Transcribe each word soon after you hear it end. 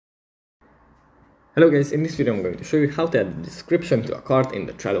Hello guys, in this video I'm going to show you how to add a description to a card in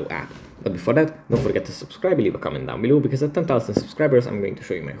the Trello app. But before that, don't forget to subscribe and leave a comment down below, because at 10,000 subscribers I'm going to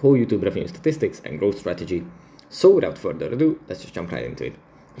show you my whole YouTube revenue statistics and growth strategy. So without further ado, let's just jump right into it.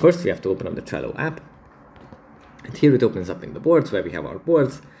 First we have to open up the Trello app. And here it opens up in the boards, where we have our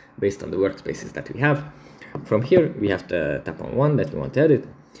boards based on the workspaces that we have. From here we have to tap on one that we want to edit.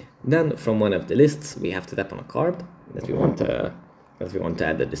 Then from one of the lists we have to tap on a card that we want to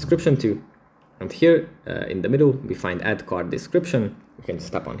add the description to. And here in the middle we find add card description. You can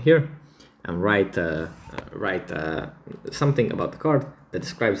just tap on here and write something about the card that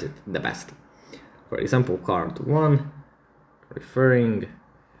describes it the best. For example, card 1 referring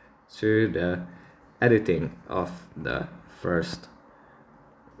to the editing of the first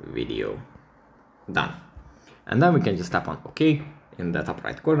video. Done. And then we can just tap on OK in the top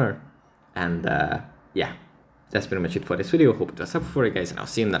right corner. And yeah, that's pretty much it for this video. Hope it was helpful for you guys, and I'll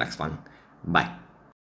see you in the next one. Bye.